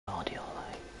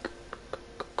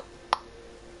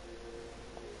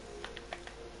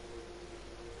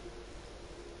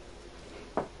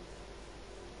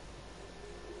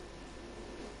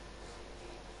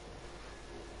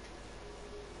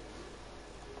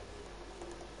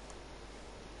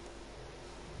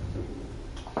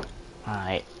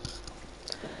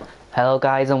Hello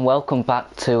guys and welcome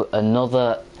back to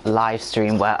another live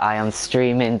stream where I am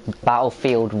streaming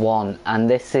Battlefield 1, and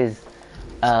this is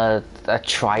a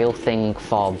trial thing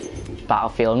for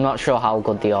Battlefield. I'm not sure how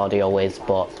good the audio is,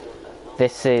 but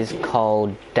this is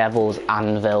called Devil's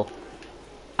Anvil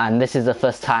and this is the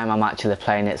first time I'm actually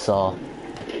playing it, so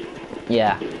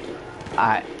yeah,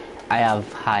 I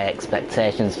have high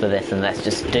expectations for this, and let's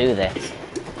just do this.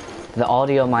 The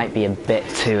audio might be a bit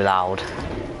too loud.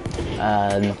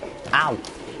 Ow!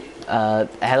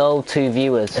 Hello to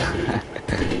viewers.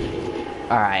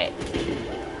 Alright.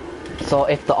 So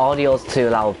if the audio's too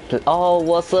loud, oh,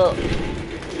 what's up?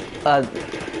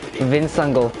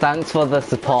 Vinsangle, thanks for the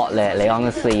support lately.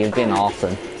 Honestly, you've been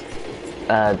awesome.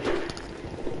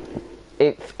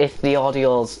 If the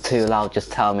audio's too loud, just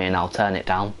tell me and I'll turn it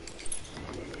down.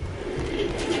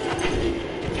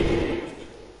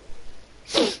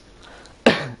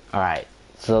 Alright,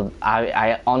 so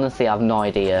I honestly have no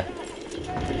idea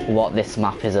what this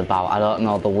map is about. I don't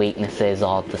know the weaknesses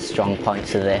or the strong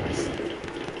points of this,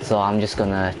 so I'm just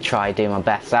gonna try do my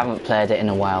best. I haven't played it in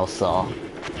a while, so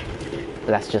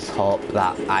let's just hope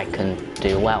that I can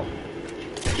do well.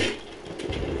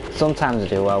 Sometimes I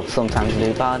do well, sometimes I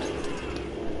do bad.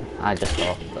 I just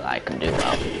hope that I can do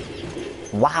well.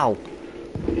 Wow!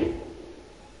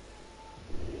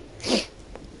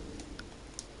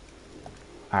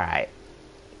 Alright.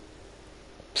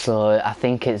 So I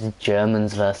think it's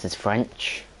Germans versus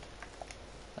French.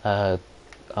 Oh,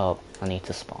 I need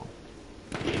to spawn.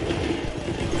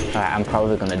 Alright, I'm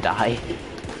probably gonna die.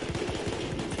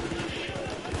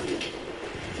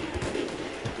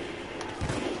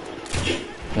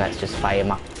 Let's just fire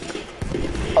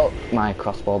my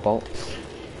crossbow bolts.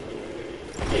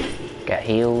 Get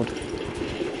healed.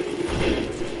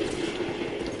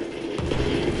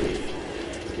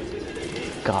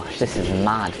 Gosh, this is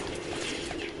mad.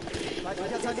 I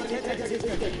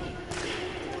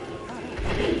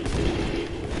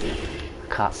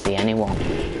can't see anyone.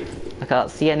 I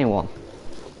can't see anyone.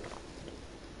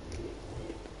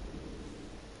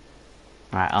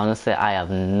 Right, honestly, I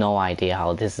have no idea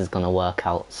how this is gonna work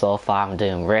out. So far, I'm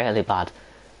doing really bad.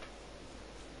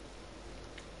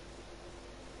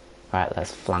 Right,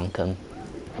 let's flank them.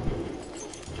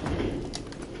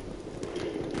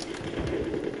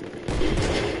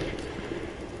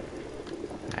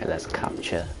 Right, let's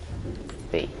capture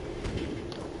B.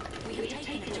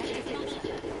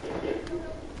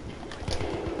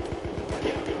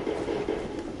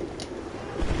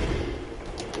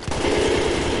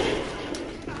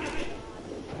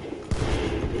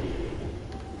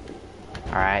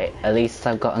 Alright, at least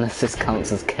I've got an assist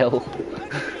counts as kill.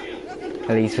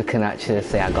 At least we can actually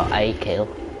say I got a kill.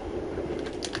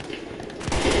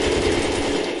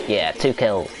 Yeah, 2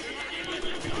 kills.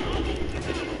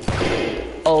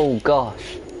 Oh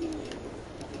gosh.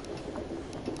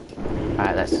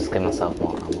 Alright, let's just give myself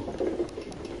more ammo.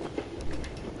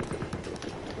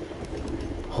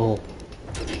 Oh.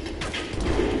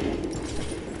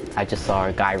 I just saw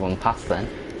a guy run past then.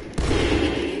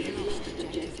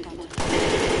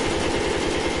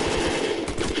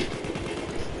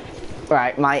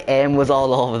 Right, my aim was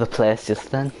all over the place just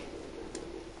then.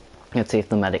 Let's see if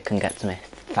the medic can get to me.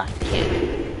 Thank you.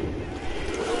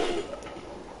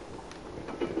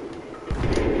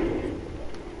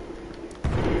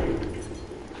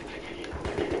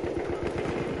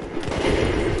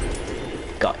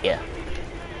 Got you.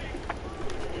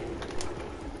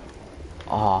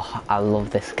 Oh, I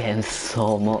love this game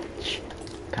so much.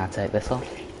 Can I take this off?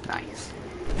 Nice.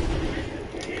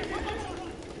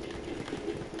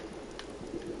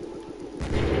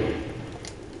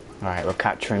 Alright, we're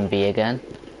capturing B again.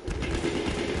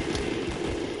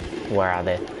 Where are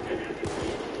they?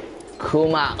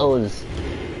 Come at us!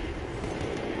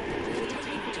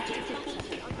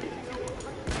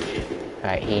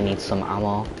 Alright, he needs some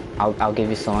ammo. I'll give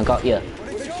you some, I got you.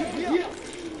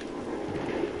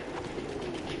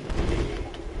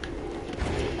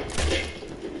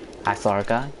 I saw a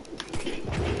guy.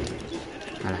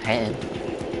 And I hit him.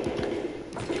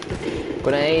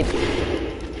 Grenade!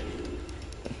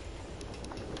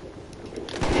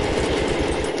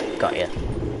 Got you.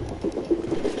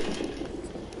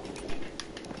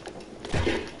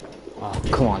 Oh,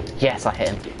 come on. Yes, I hit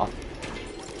him. Oh.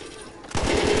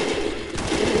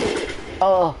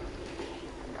 Oh.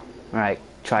 Right,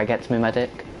 try get to me,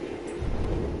 medic.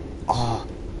 Oh,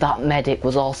 that medic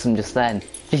was awesome just then.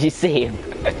 Did you see him?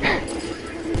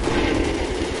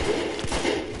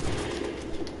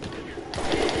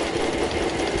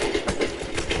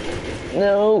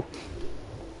 No.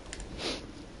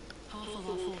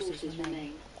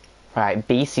 Right,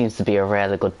 B seems to be a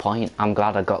really good point. I'm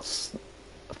glad I got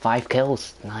 5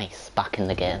 kills. Nice. Back in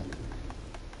the game.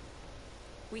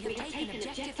 We have taken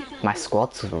objective Alpha. My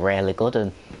squad's really good.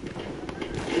 And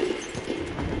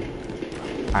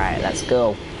alright, let's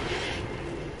go.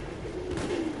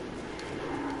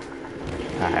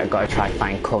 Alright, I've got to try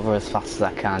find cover as fast as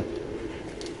I can.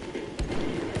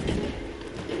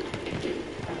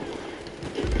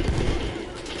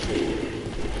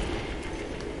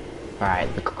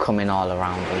 Alright, they're coming all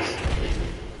around us.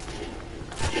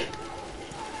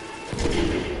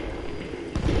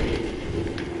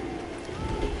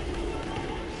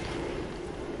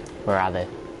 Where are they?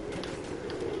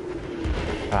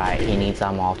 Right, he needs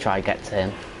ammo. I'll try to get to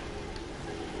him.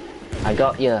 I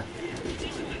got you.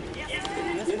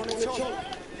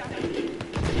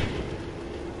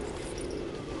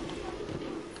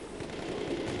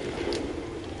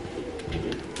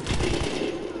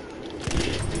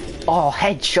 Oh,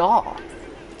 headshot!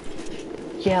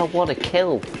 Yeah, what a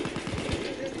kill.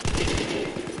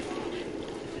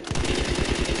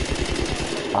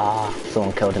 Ah,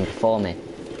 someone killed him before me.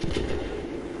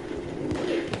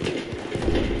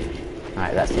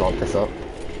 Alright, let's load this up.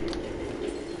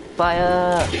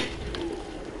 Fire!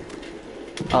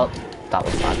 Oh, that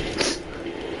was bad.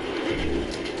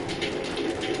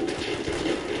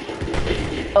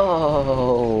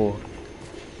 Oh!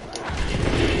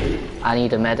 I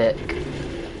need a medic.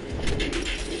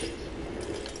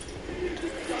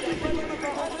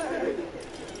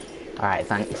 Alright,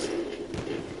 thanks.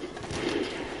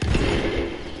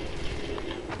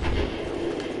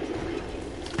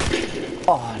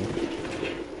 Oh.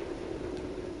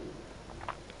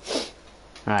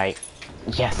 Right.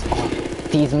 Yes. Oh,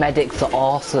 these medics are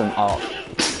awesome. Oh.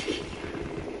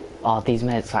 Oh, these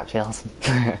medics are actually awesome.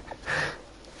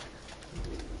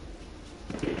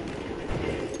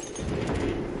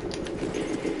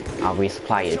 I'll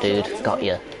resupply you, dude. Got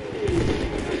you.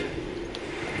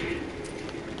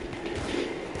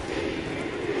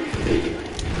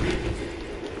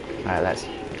 Alright, let's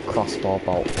crossbow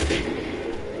bolt.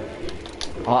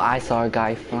 Oh, I saw a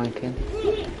guy flanking.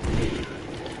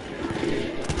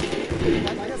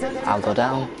 I'll go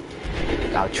down.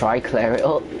 I'll try clear it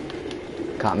up.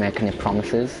 Can't make any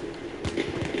promises.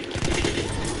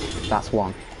 That's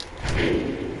one.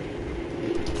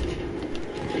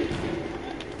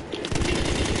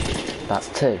 That's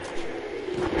two.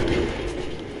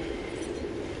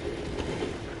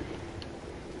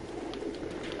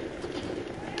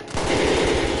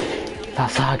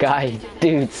 That's our guy.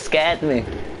 Dude, scared me.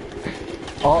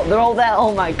 Oh, they're all there.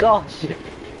 Oh my gosh.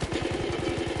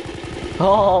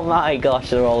 Oh my gosh,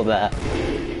 they're all there.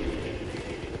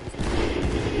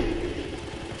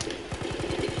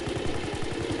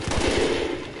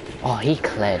 Oh, he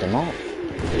cleared them up.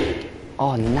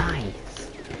 Oh, nice.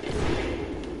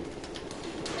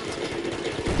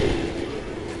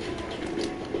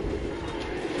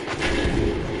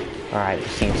 Alright, they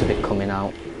seem to be coming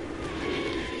out.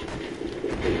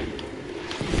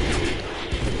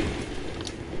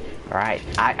 Right,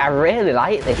 I really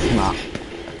like this map.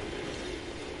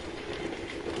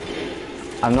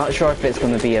 I'm not sure if it's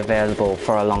going to be available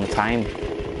for a long time.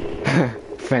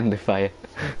 Friendly fire.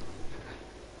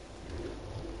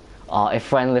 Oh, if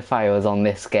friendly fire was on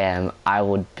this game, I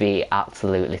would be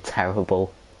absolutely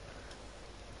terrible.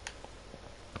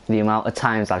 The amount of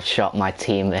times I've shot my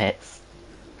teammates.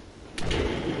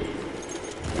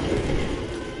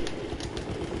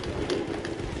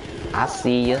 I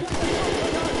see you.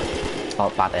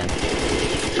 Oh, bad end.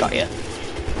 Got you.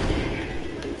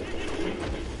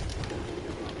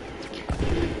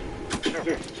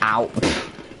 Ow.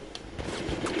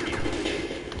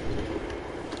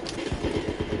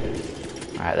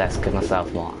 Alright, let's give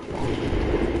myself more.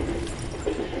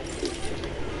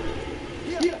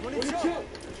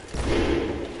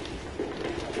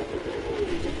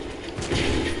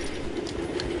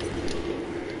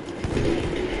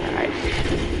 Alright.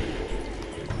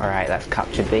 Alright, let's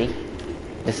capture B.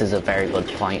 This is a very good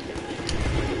point.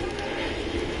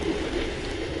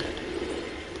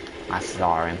 I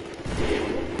saw him.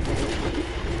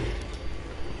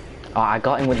 Oh, I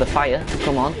got him with the fire.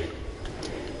 Come on.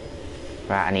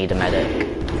 Right, I need a medic.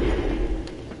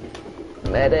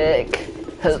 Medic!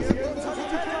 Hup.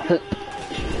 Hup.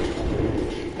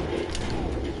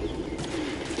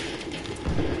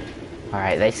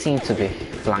 Alright, they seem to be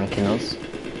flanking us.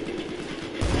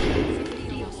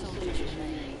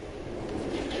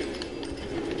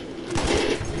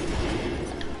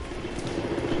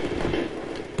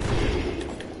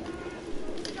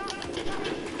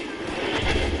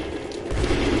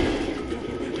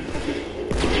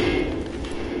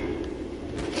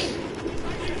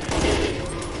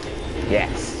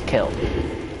 Yes, kill.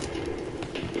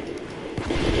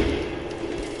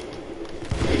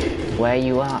 Where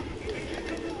you at?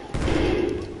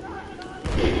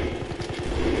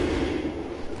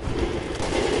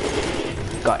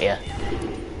 Got ya.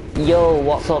 Yo,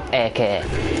 what's up, AK?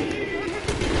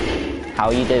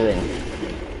 How you doing?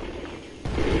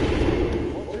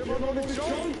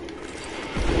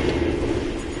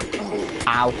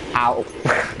 Ow, ow.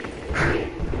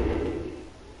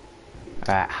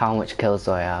 Alright, how much kills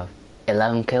do I have?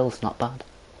 11 kills, not bad.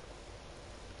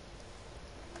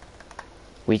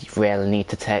 We really need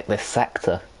to take this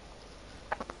sector.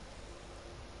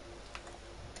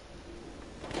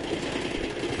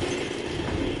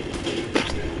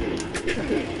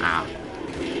 Ow.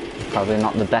 Probably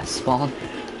not the best spawn.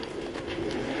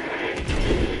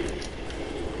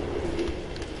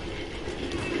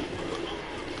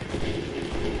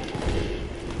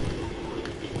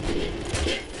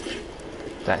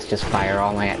 Let's just fire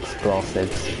all my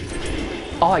explosives.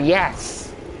 Oh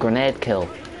yes! Grenade kill.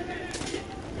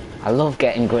 I love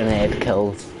getting grenade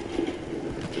kills.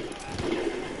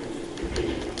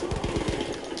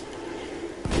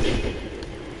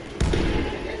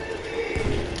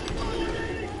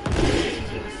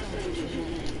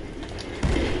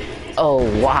 Oh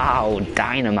wow,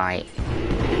 dynamite.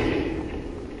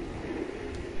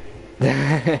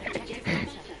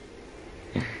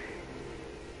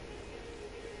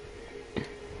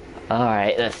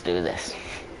 Alright, let's do this.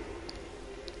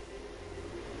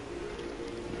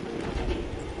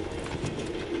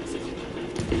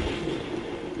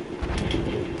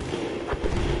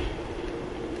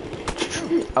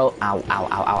 Oh, ow, ow, ow,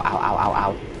 ow, ow, ow, ow,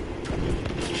 ow.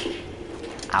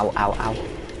 Ow, ow, ow.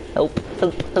 Help,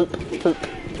 help, help, help.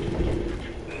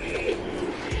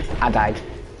 I died.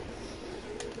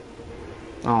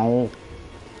 Oh.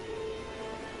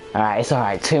 Alright, it's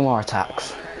alright. 2 more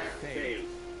attacks.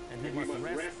 And we must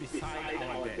rest beside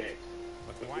our dead.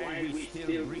 But while we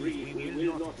still breathe, we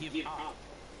will not give up.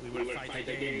 We will fight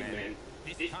again, men.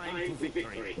 This time to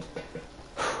victory.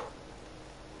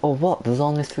 Oh, what? There's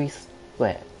only 3...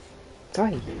 Wait.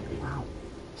 3? Wow.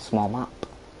 Small map.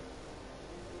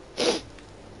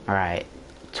 Alright.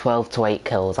 12 to 8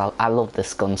 kills. I love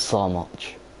this gun so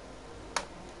much.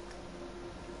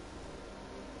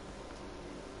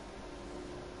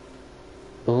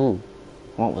 Ooh.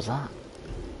 What was that?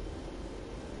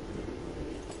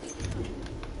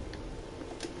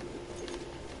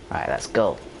 Alright, let's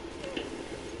go.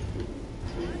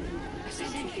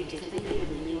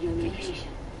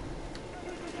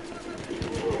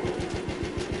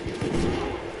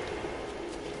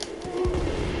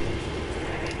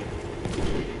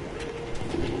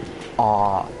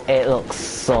 Oh, it looks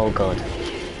so good.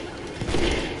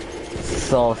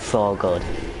 So good.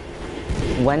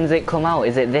 When's it come out?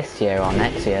 Is it this year or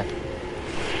next year?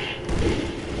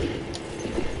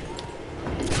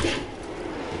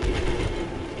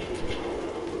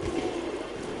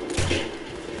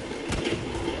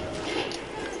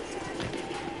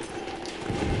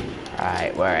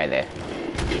 Alright, where are they?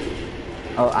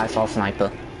 Oh, I saw a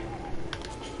sniper.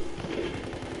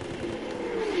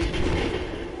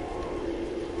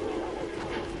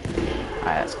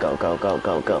 Alright, let's go, go, go,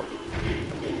 go, go.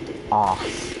 Oh,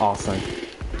 awesome.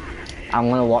 I'm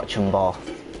gonna watch them both.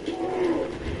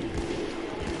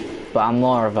 But I'm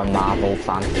more of a Marvel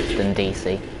fan than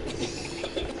DC.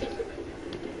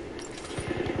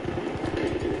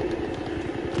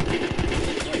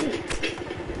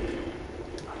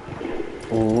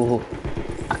 Ooh,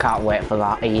 I can't wait for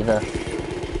that either.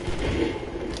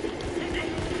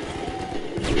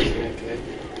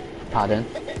 Pardon?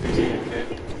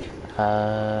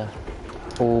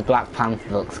 Oh, Black Panther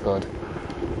looks good.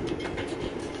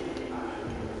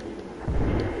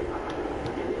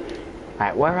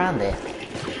 Right, where are they?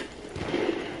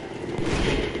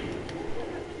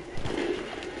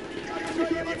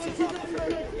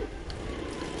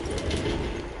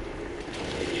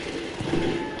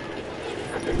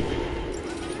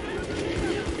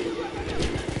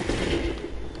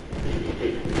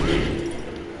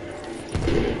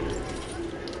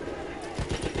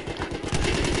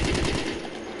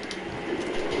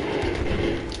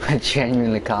 I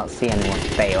genuinely can't see anyone.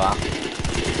 There you are.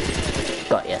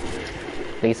 Got you.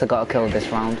 At least I got a kill this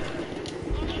round.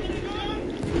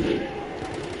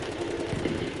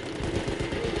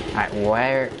 Alright,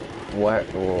 where...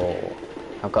 Whoa.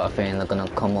 I've got a feeling they're gonna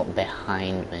come up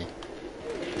behind me.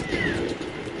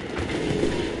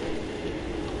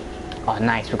 Oh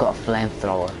nice, we've got a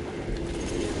flamethrower.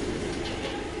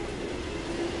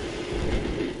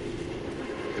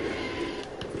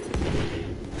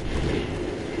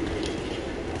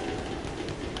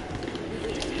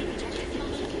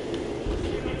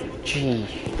 Gee.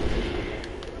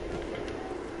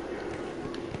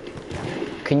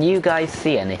 Can you guys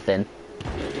see anything?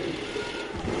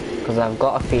 Because I've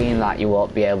got a feeling that you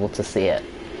won't be able to see it.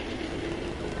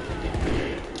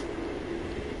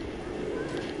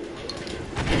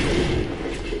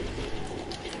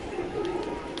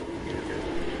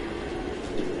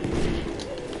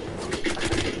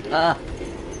 Ah!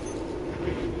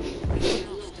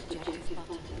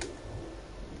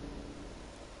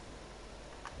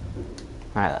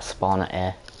 Alright, let's spawn it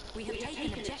here. We have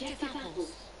taken objective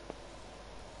apples.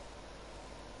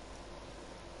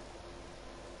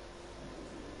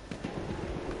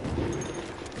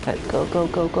 Let's go, go,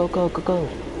 go, go, go, go, go.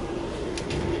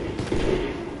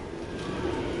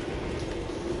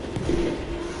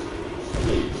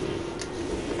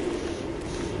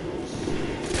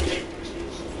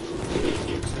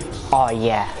 Oh,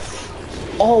 yes.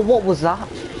 Oh, what was that?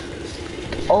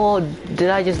 Oh, did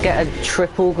I just get a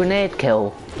triple grenade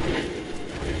kill?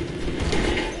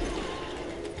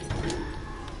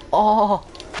 Oh!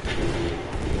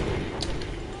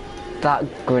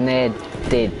 That grenade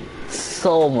did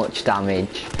so much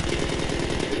damage.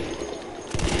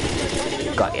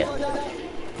 Got you.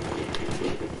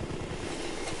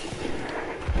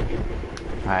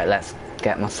 Alright, let's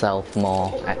get myself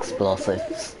more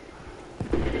explosives.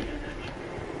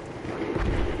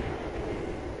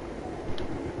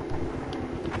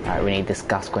 Alright, we need this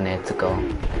gas grenade to go.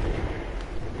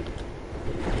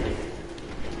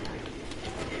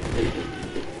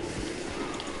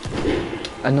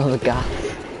 Another gas.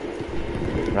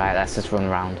 Right, let's just run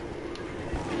around.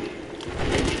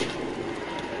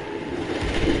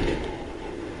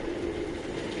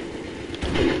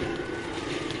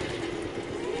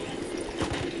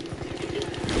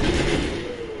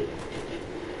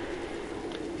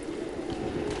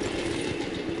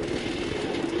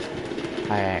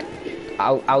 Alright.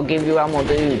 I'll give you ammo,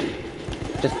 dude.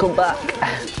 Just come back.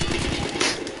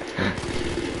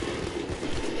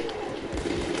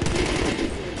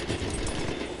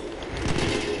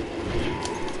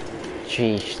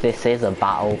 Sheesh, this is a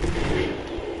battle.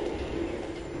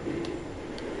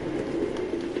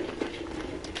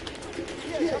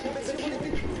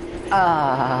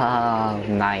 Ah,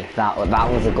 nice. That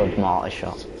was a good mortar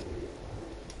shot.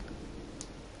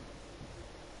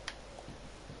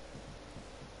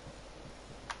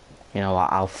 You know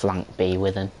what? I'll flank B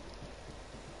with him.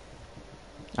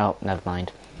 Oh, never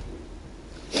mind.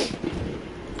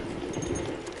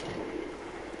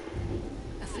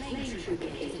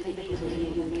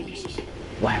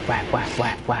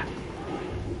 Where?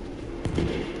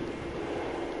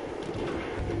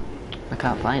 I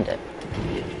can't find it.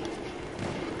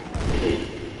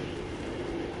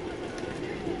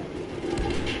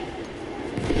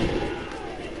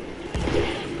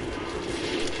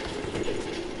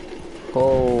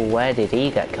 Oh, where did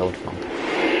he get killed from?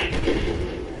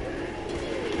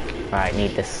 Right,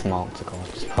 need this smoke to go.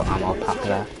 Just put ammo pack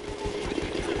there.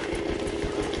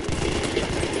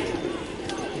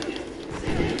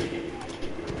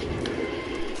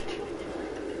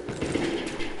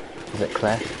 Is it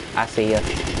clear? I see you.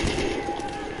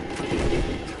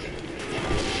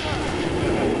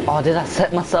 Oh, did I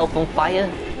set myself on fire?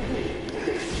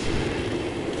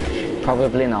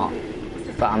 Probably not,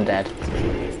 but I'm dead.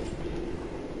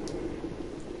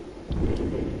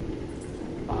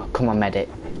 Oh, come on, medic.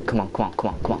 Come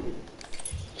on.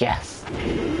 Yes.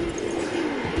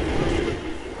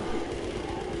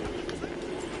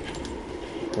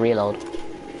 Reload.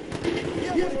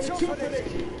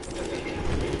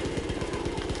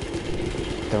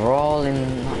 They're all in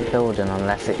that building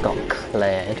unless it got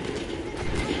cleared.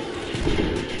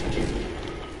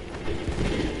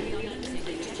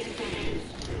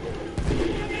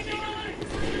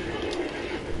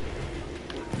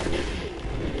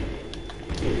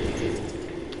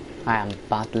 I am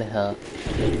badly hurt.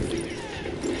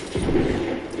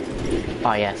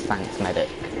 Oh yes, thanks medic.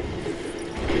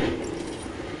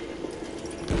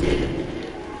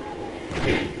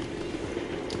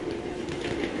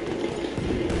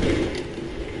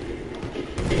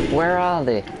 Where are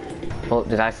they? Oh,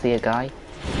 did I see a guy?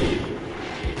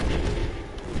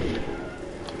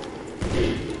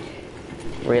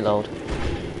 Reload.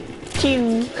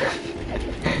 Pew!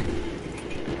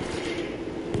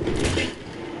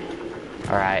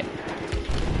 Alright.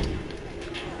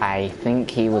 I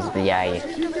think he was the A.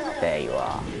 There you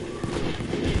are.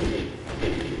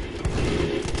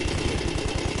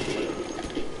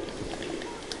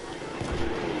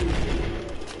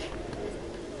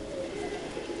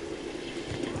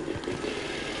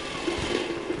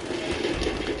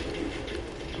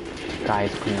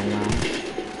 Guys coming now.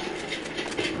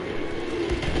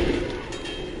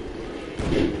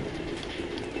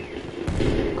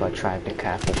 Gotta try to be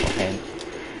careful for him.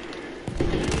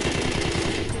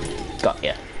 Got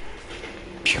ya.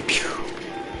 Pew pew.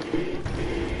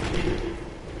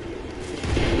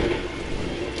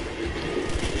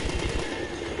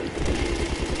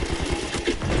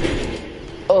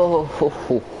 Oh ho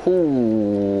ho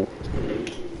ho.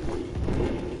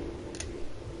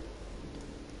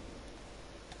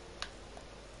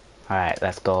 Alright,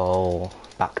 let's go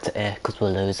back to A because we're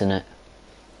losing it.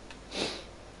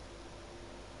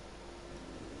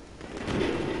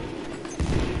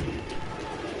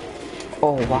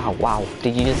 Oh wow, wow.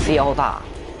 Did you just see all that?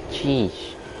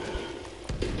 Jeez.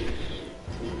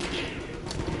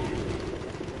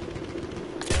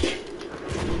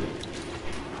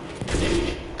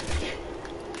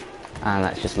 And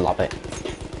let's just lob it.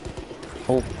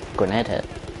 Oh, grenade hit.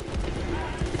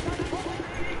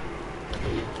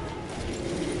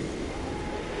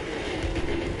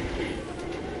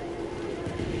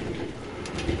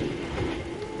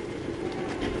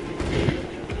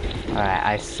 Alright,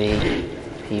 I see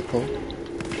people.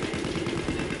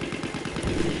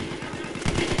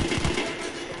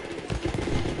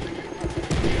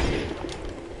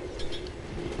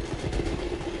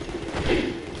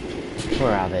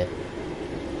 Where are they?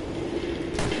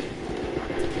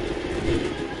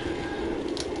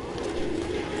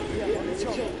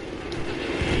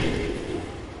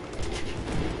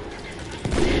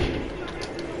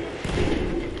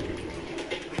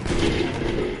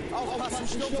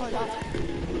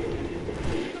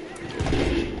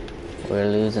 We're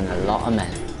losing a lot of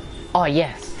men. Oh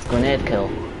yes, grenade kill.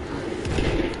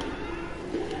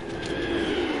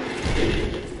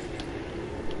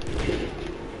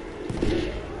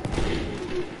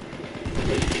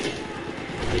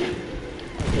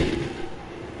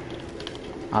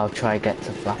 I'll try get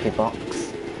to Flappy Box.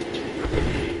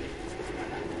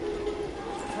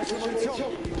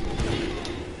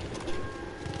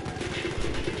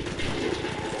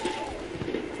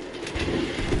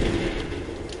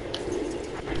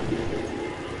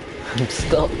 I'm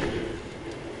stuck.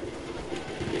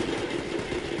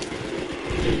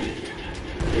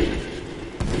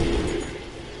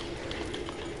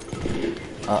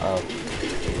 Uh-oh.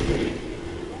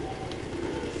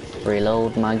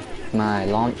 Reload my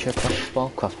launcher,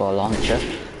 crossbow launcher.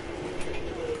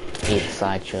 Either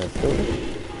side should do.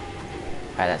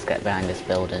 Right, let's get behind this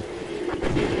building.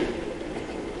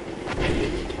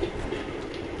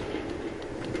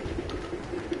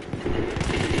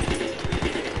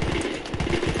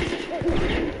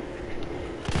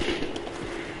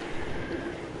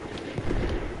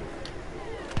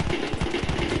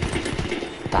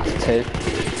 That's 2.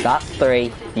 That's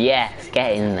 3. Yes,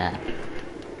 get in there.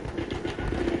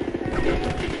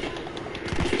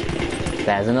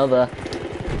 There's another.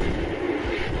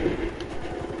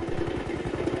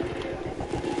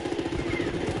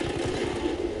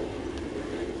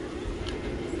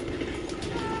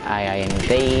 Aye,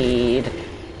 indeed.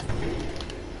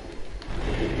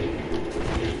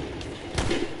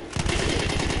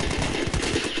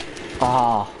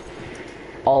 Ah,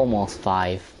 almost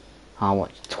 5. How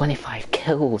much? 25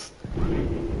 kills.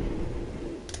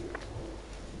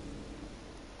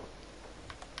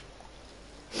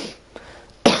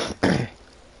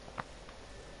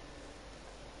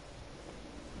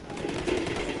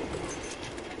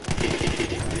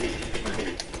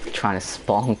 Trying to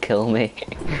spawn kill me.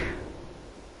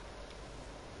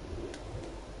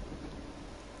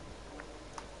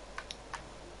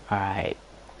 Alright,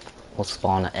 we'll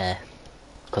spawn at A,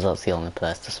 because that's the only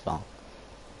place to spawn.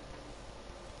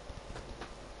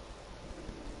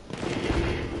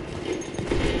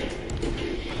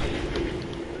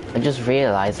 I just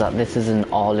realised that this is an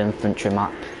all infantry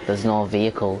map, there's no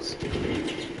vehicles.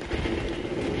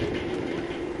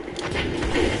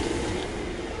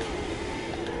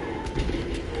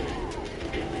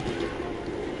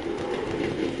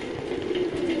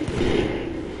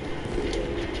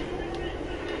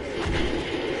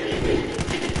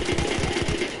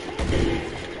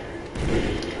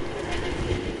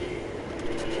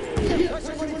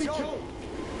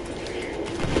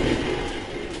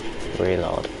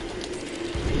 Reload.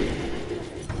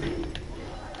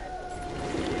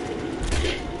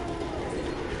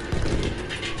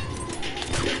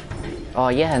 Oh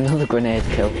yeah, another grenade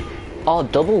kill. Oh,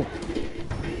 double.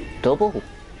 Double.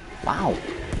 Wow.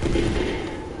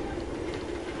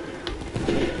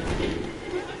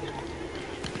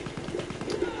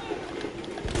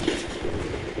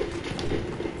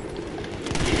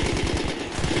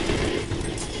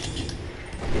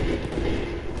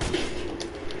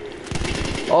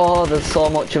 Oh, there's so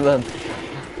much of them.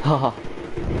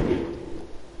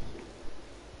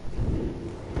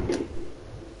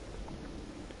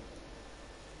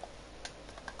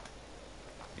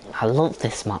 I love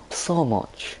this map so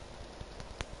much.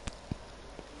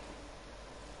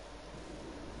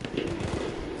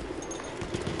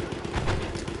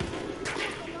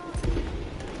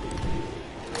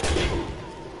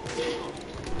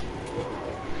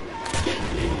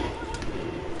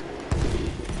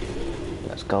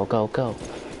 Let's go, go, go.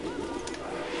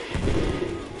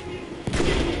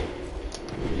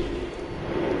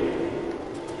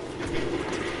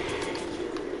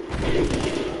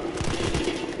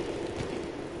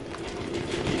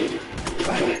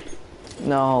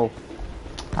 No,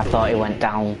 I thought he went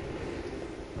down.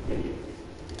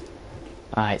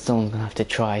 Alright, someone's gonna have to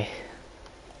try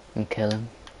and kill him.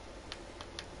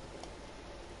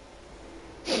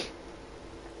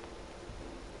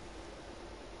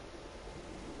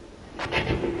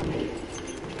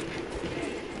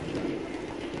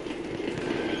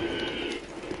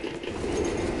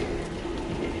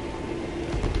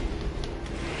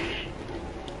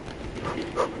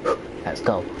 Let's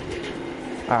go.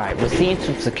 Alright, we seem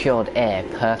to have secured A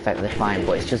perfectly fine,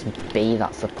 but it's just B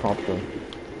that's the problem.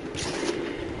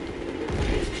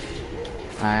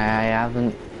 I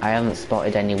haven't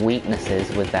spotted any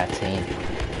weaknesses with their team.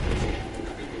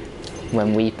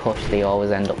 When we push, they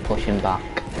always end up pushing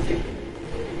back.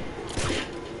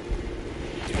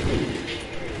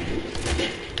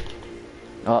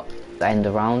 Oh, end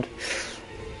of round.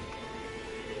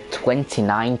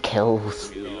 29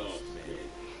 kills.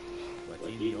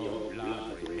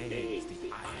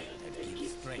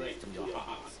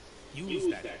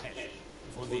 Use that passion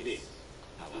for this,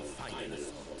 our final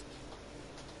assault.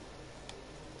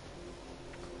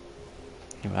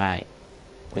 Right,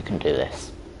 we can do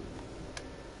this.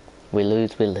 We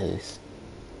lose, we lose.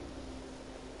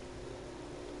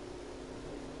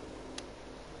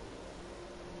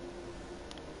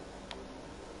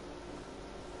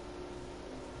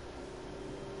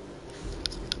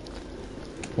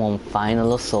 One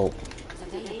final assault.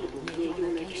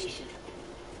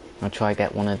 I'll try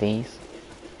get one of these.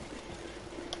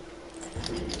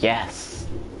 Yes!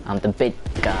 I'm the big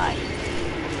guy.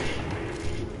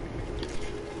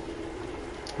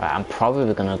 Right, I'm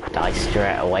probably gonna die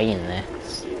straight away in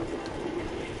this.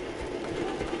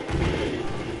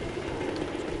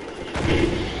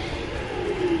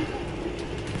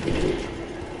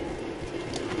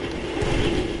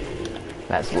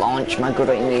 Let's launch my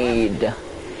grenade.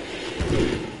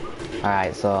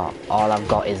 Alright, so all I've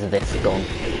got is this gun.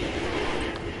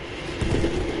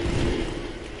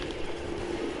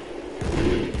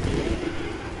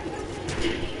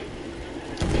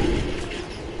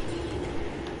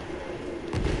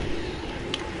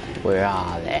 Where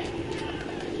are they?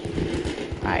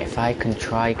 Alright, if I can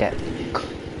try get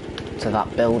to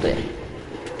that building.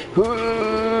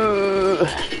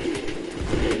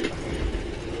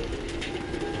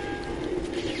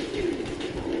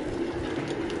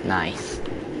 Nice.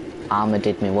 Armor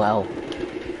did me well.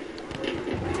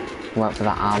 Weren't for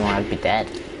that armor, I'd be dead.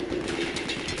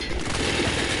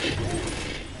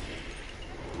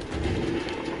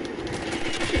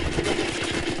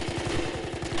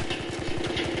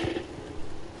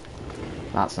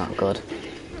 That's not good.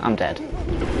 I'm dead.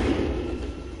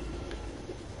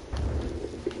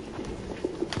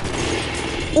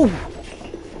 Ooh!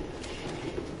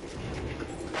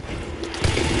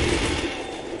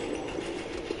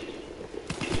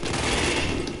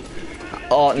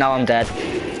 Oh, now I'm dead.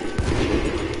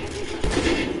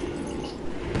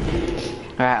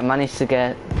 Alright, I managed to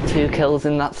get 2 kills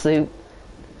in that suit.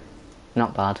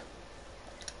 Not bad.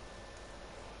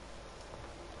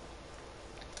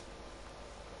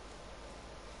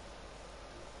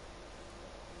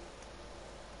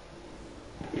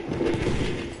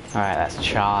 Alright, let's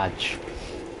charge.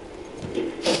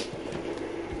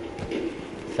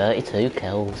 32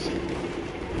 kills.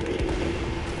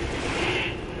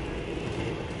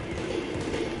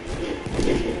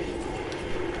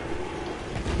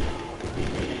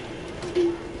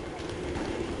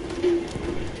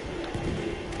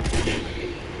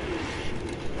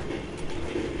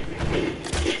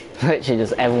 Literally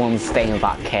just everyone's staying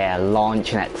back here,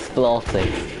 launching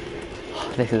explosives.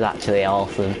 This is actually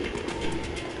awesome.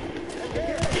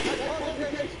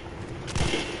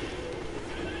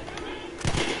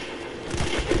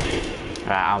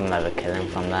 Right, I'll never kill him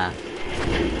from there.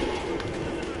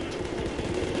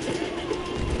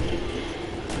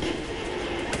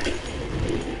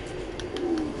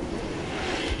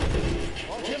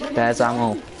 There's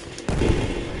ammo.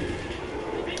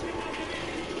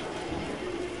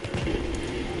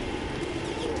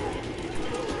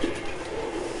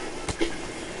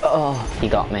 Oh, he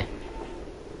got me.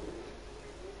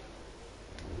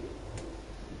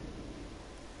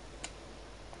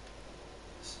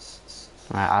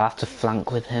 Right, I'll have to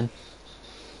flank with him.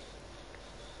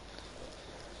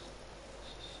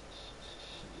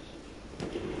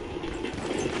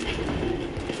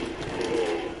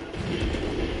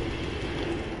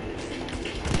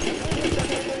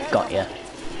 Got ya.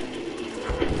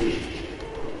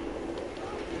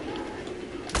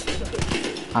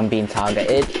 I'm being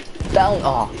targeted. Down.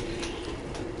 Oh.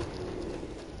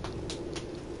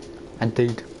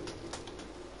 Indeed.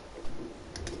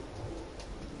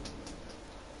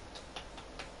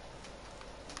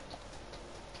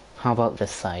 How about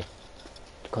this side?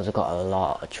 Because I've got a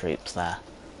lot of troops there.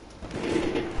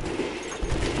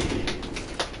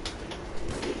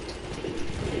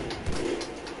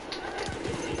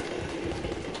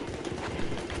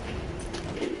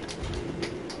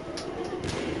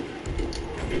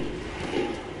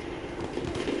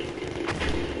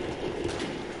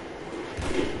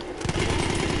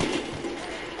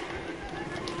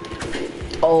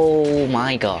 Oh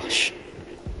my gosh.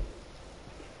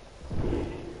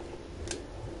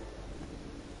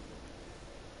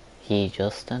 He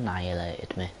just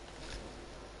annihilated me.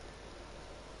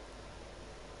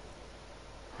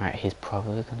 Right, he's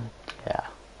probably gonna... yeah.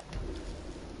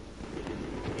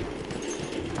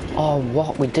 Oh,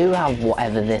 what? We do have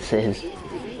whatever this is.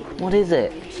 What is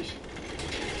it?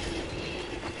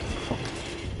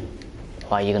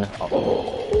 Why are you gonna...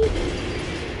 oh,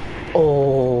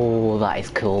 oh, that is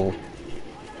cool.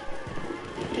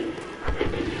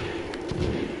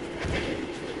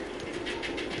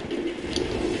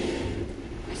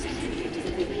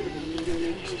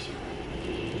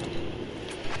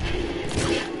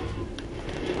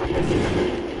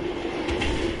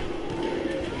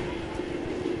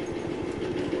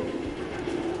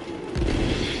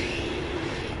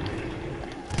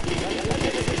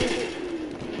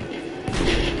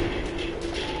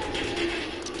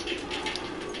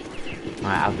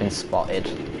 Right, I've been spotted.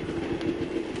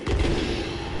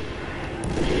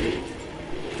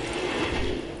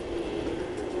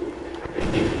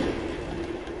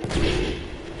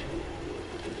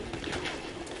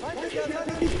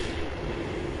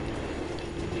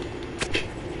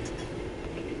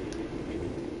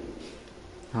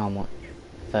 How much?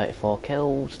 34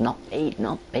 kills, not bad,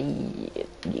 not bad.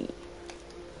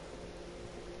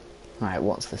 Right,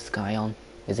 what's this guy on?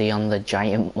 Is he on the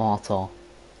giant mortar?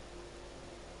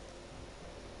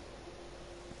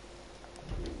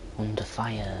 Under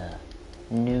fire.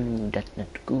 No, that's not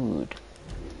good.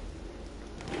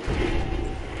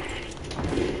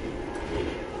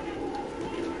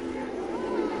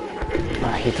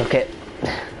 Ah, he took it.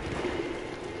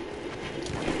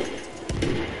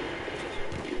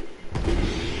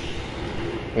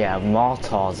 Yeah,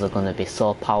 mortars are gonna be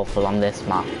so powerful on this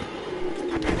map.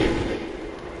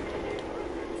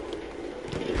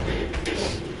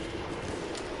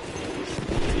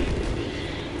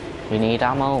 We need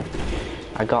ammo.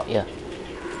 I got you.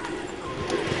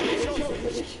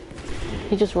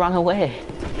 He just ran away.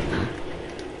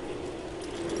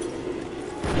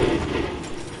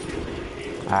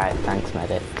 Alright, thanks,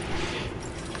 medic.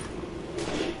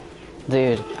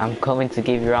 Dude, I'm coming to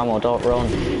give you ammo, don't run.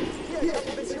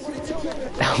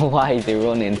 Why is he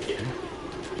running?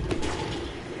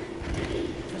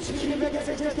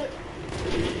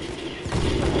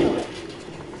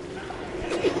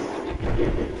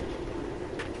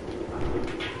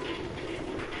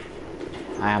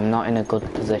 I am not in a good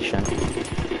position.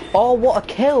 Oh, what a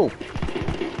kill!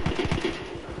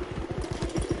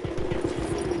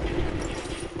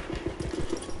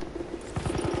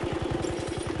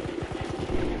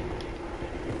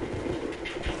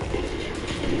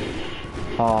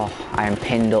 Oh, I am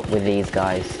pinned up with these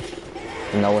guys.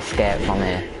 No escape from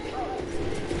here.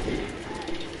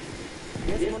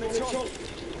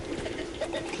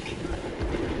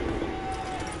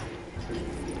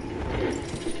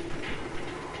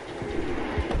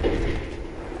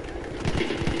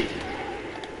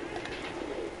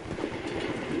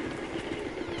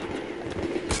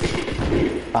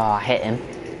 Oh, I hit him.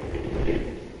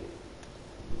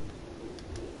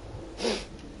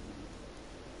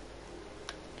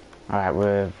 Alright,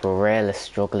 we're really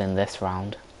struggling this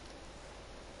round.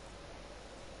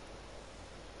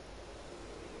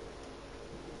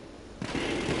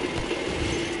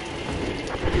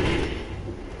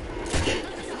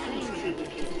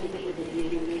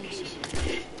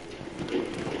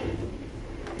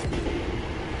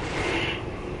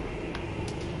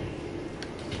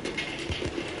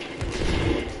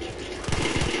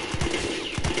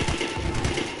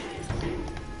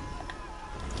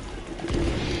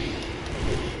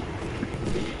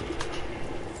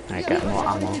 I get more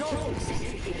ammo.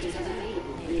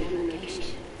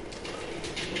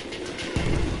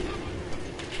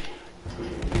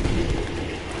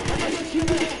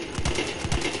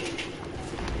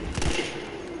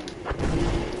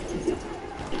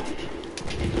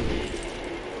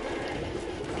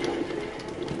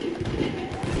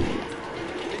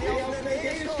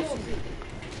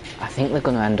 I think they're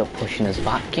gonna end up pushing us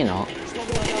back, you know.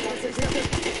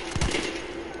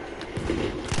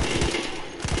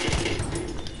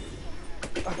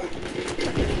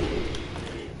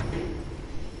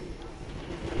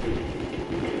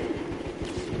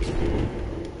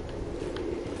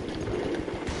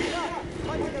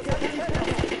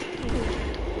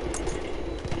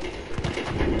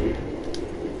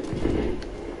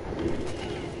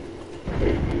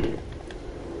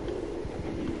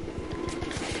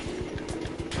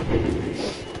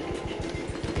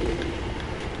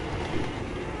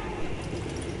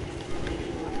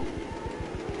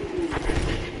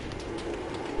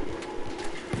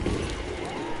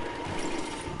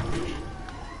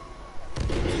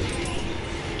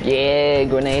 Yeah,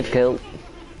 grenade kill.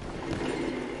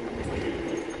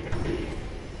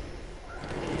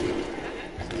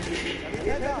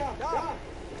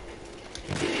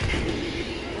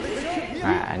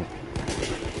 Right, and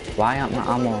why aren't my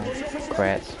ammo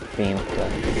crates being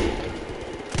filled?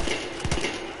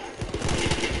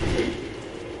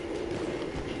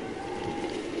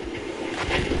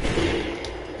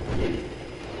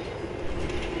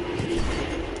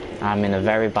 I'm in a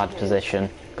very bad position.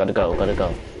 Gotta go, gotta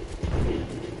go.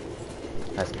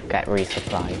 Let's get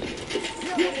resupplied.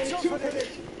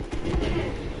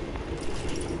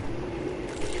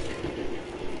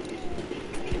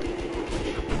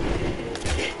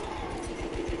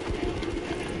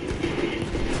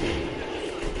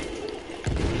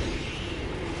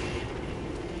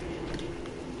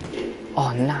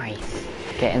 Oh, nice.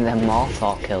 Getting them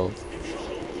Mortar kills.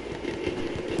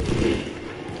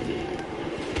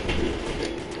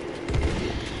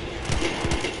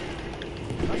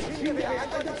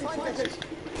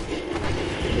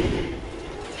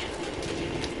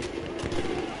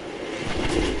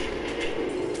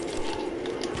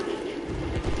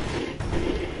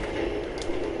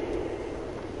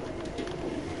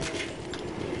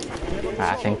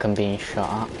 I think I'm being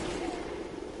shot at.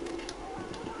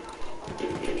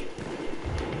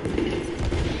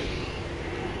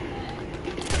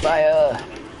 Fire!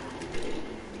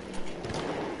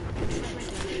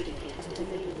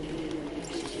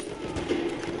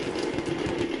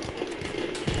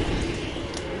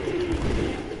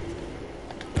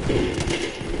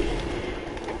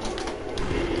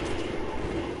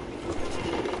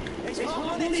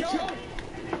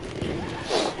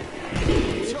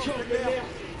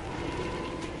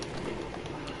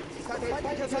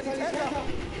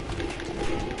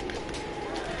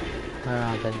 Where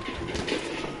are they?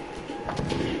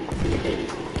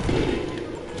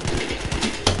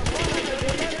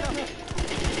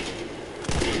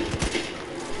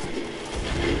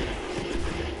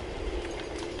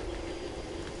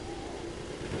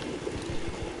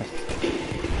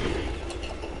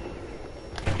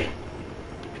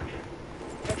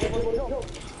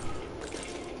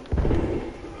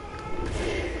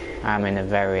 I'm in a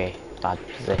very bad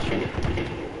position.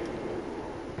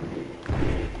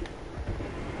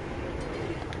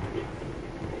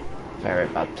 Very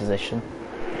bad position.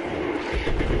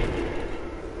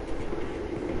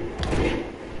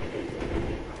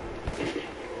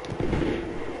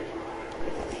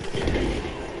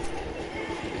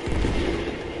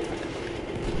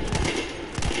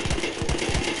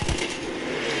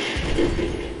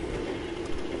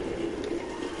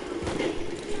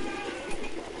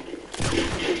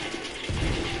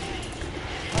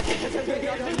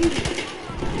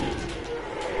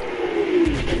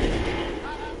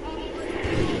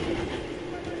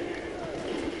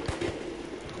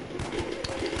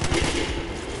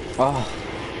 Oh.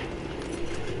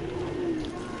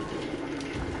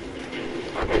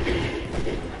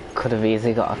 Could have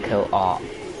easily got a kill. Oh.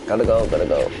 Gotta go, gotta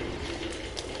go.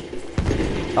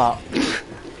 Oh.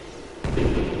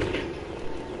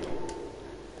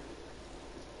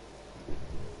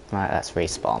 Right, let's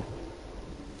respawn.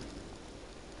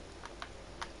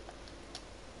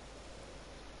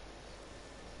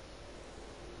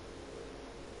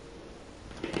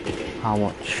 How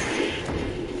much?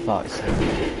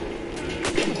 47.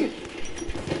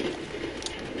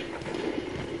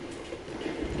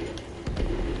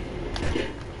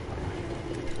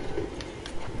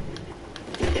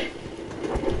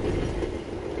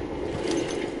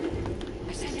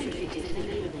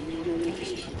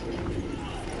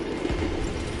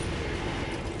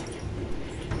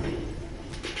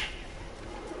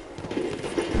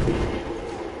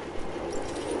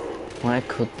 Where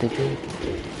could they be?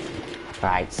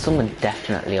 Right, someone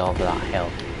definitely over that hill.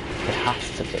 It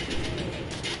has to be.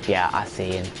 Yeah, I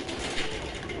see him.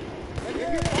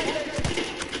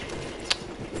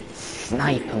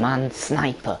 Sniper, man,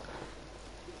 sniper.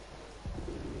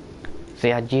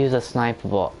 See, I'd use a sniper,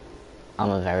 but I'm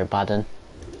a very bad one.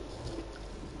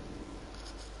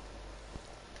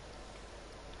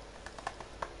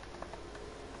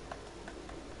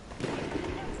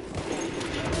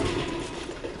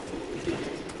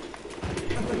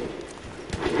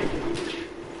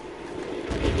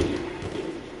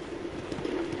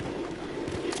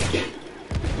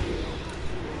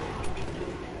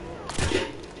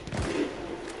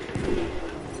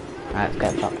 Right, let's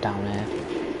get back down here.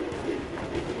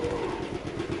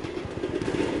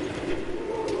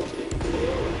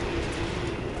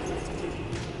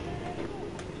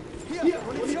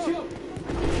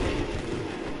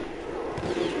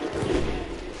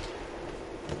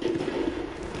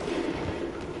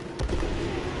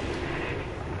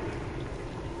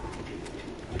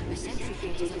 The sentry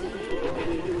gate is available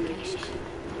on your location.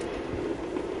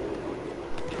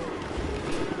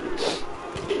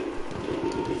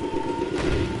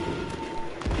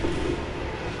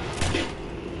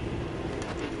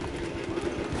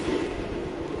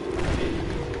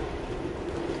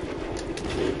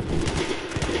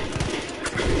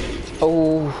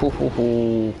 Oh,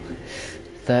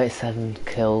 37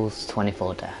 kills,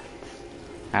 24 deaths.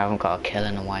 I haven't got a kill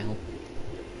in a while.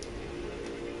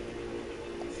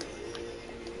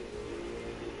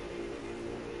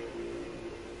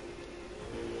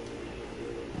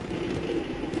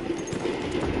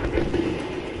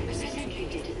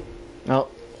 Oh,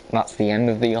 that's the end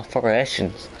of the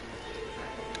operations.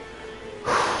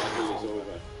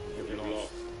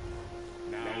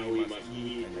 Now we must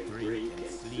eat and drink and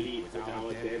sleep with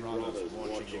our dead brothers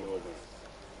watching over us.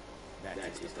 That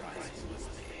is the price we must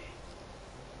pay.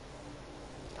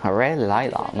 I really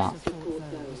like that map. The fort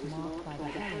though was marked by the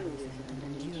heroism and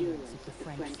endurance of the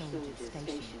French soldiers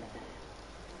stationed there.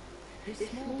 This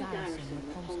small garrison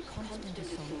repulsed constant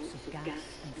assaults of gas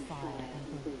and fire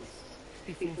and bullets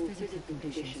before physical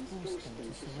conditions forced them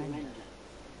to surrender.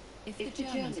 If the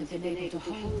Germans had been able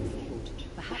to hold the fort,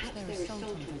 perhaps their assault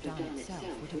on Verdun itself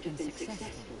would have been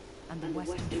successful and the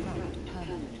Western Front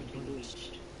permanently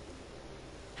breached.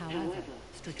 However,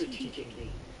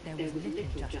 strategically, there was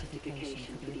little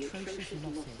justification for the atrocious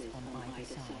losses on either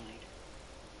side.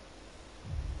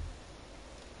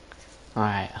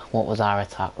 Alright, what was our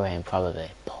attack rating?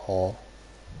 Probably poor.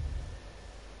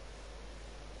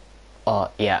 Oh,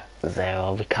 yeah,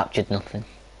 0. We captured nothing.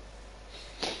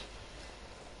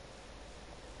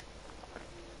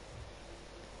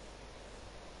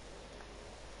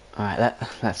 Alright,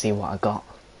 let's see what I got.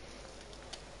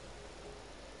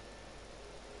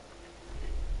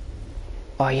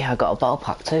 Oh yeah, I got a battle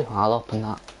pack too. I'll open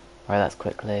that. Right, let's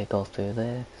quickly go through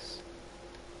this.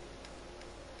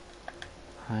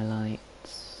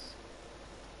 Highlights.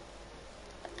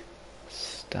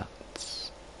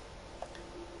 Stats.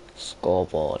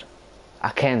 Scoreboard.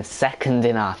 I came second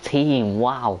in our team.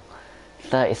 Wow.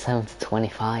 37 to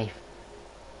 25.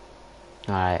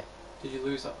 Alright. Did you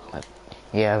lose that one?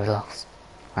 Yeah, we lost.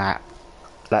 Alright.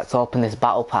 Let's open this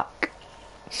battle pack.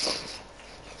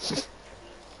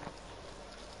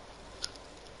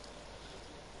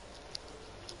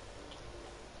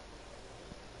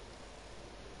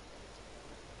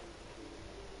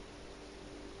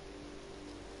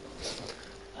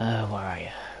 Where are you?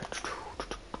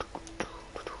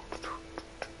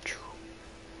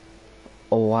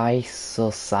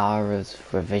 Oisosara's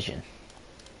revision.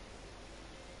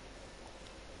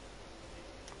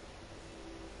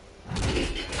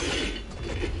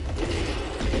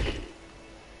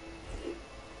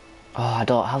 Oh, I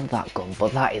don't have that gun,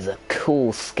 but that is a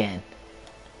cool skin.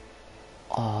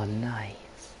 Oh, nice.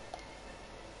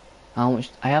 How much?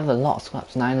 I have a lot of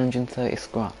scraps, 930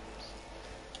 scraps.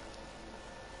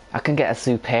 I can get a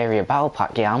superior battle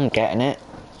pack, yeah, I'm getting it.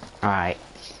 Alright.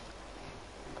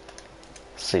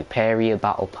 Superior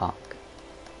battle pack.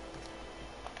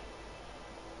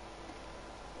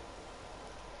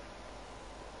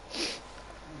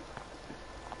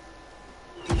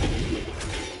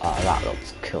 Oh, that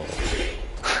looks cool.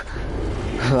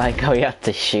 I like how you have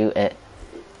to shoot it.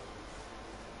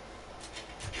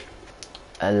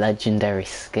 A legendary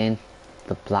skin.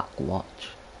 The Black Watch.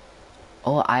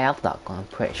 Oh, I have that gun, I'm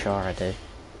pretty sure I do.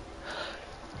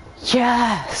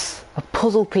 Yes! A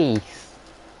puzzle piece!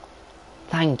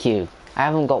 Thank you. I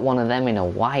haven't got one of them in a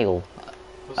while.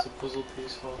 What's the puzzle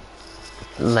piece for?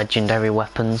 Legendary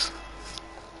weapons.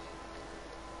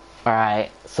 Alright,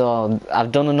 so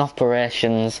I've done an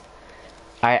operations.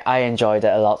 I enjoyed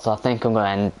it a lot, so I think I'm going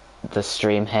to end the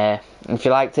stream here. If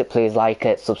you liked it, please like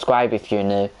it, subscribe if you're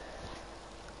new.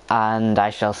 And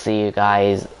I shall see you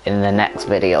guys in the next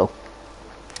video.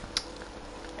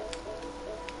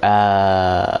 Come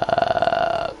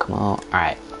on.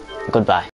 Alright. Goodbye.